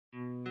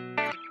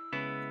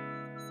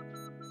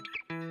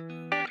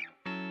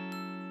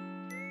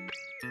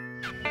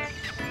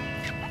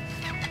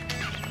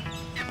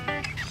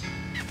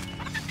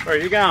Where are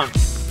you going?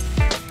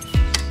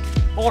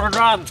 Morning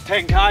run,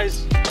 10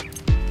 Ks.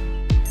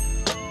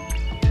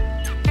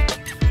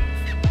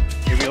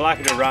 You'll be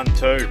lucky to run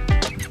 2.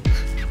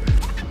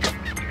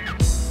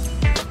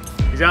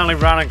 He's only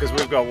running because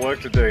we've got work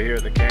to do here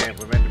at the camp.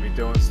 We're meant to be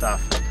doing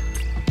stuff.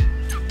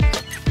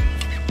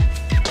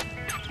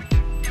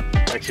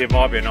 Actually, it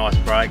might be a nice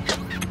break.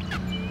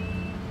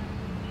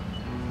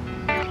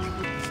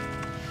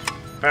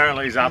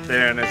 Apparently he's up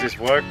there and there's this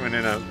workman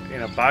in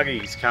a buggy.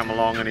 He's come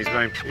along and he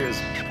was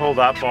pulled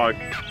up by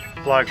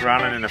a bloke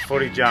running in a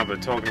footy jumper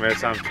talking about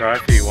some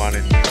trophy he won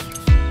in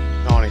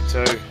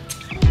 '92.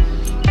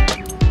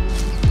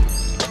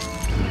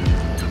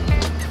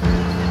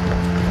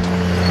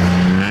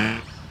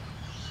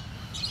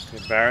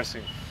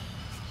 Embarrassing.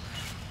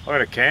 I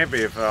got a camp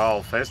here for the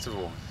whole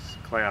festival. It's a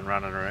clown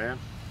running around.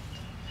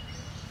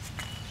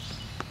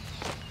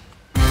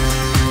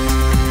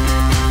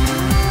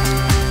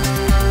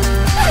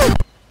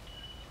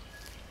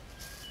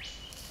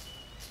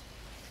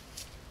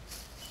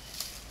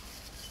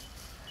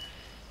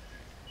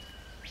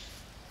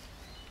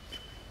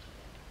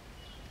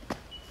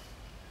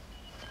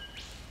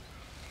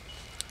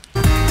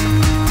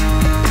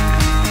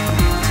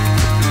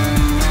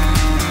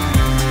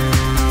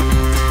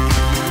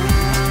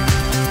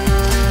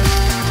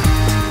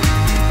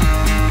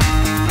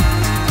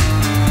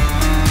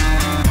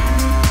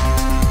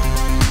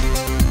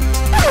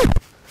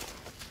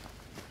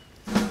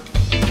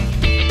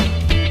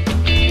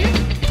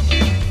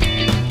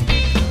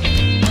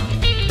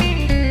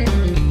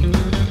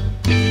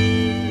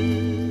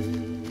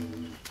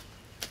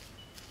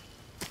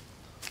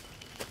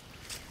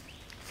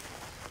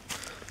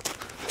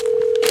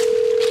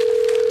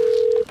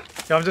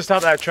 I'm just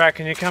up that track.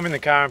 Can you come in the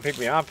car and pick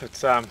me up?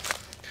 It's I've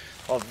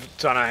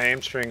done a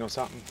hamstring or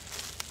something,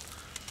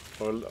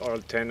 or a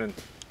tendon.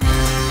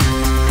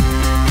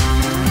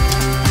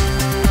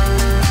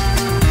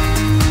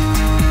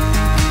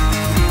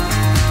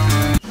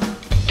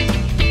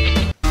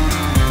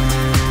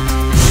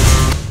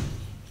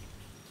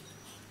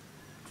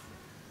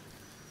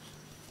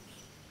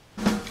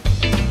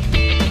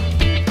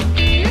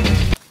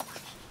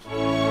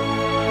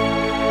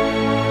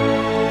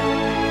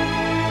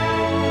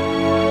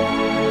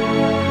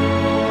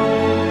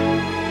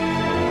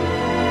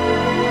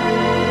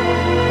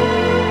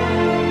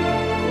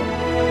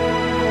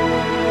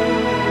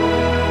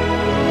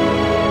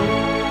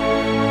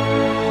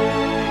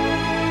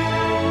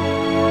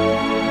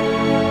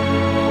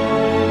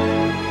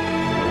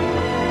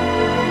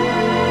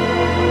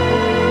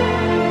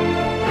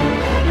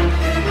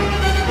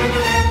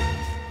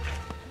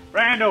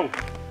 Randal!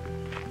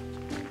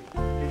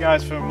 He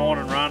goes for a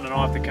morning run and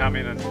I have to come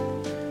in and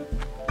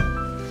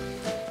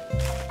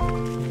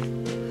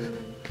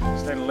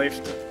just then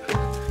lift.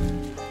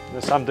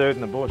 There's some dude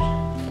in the bush.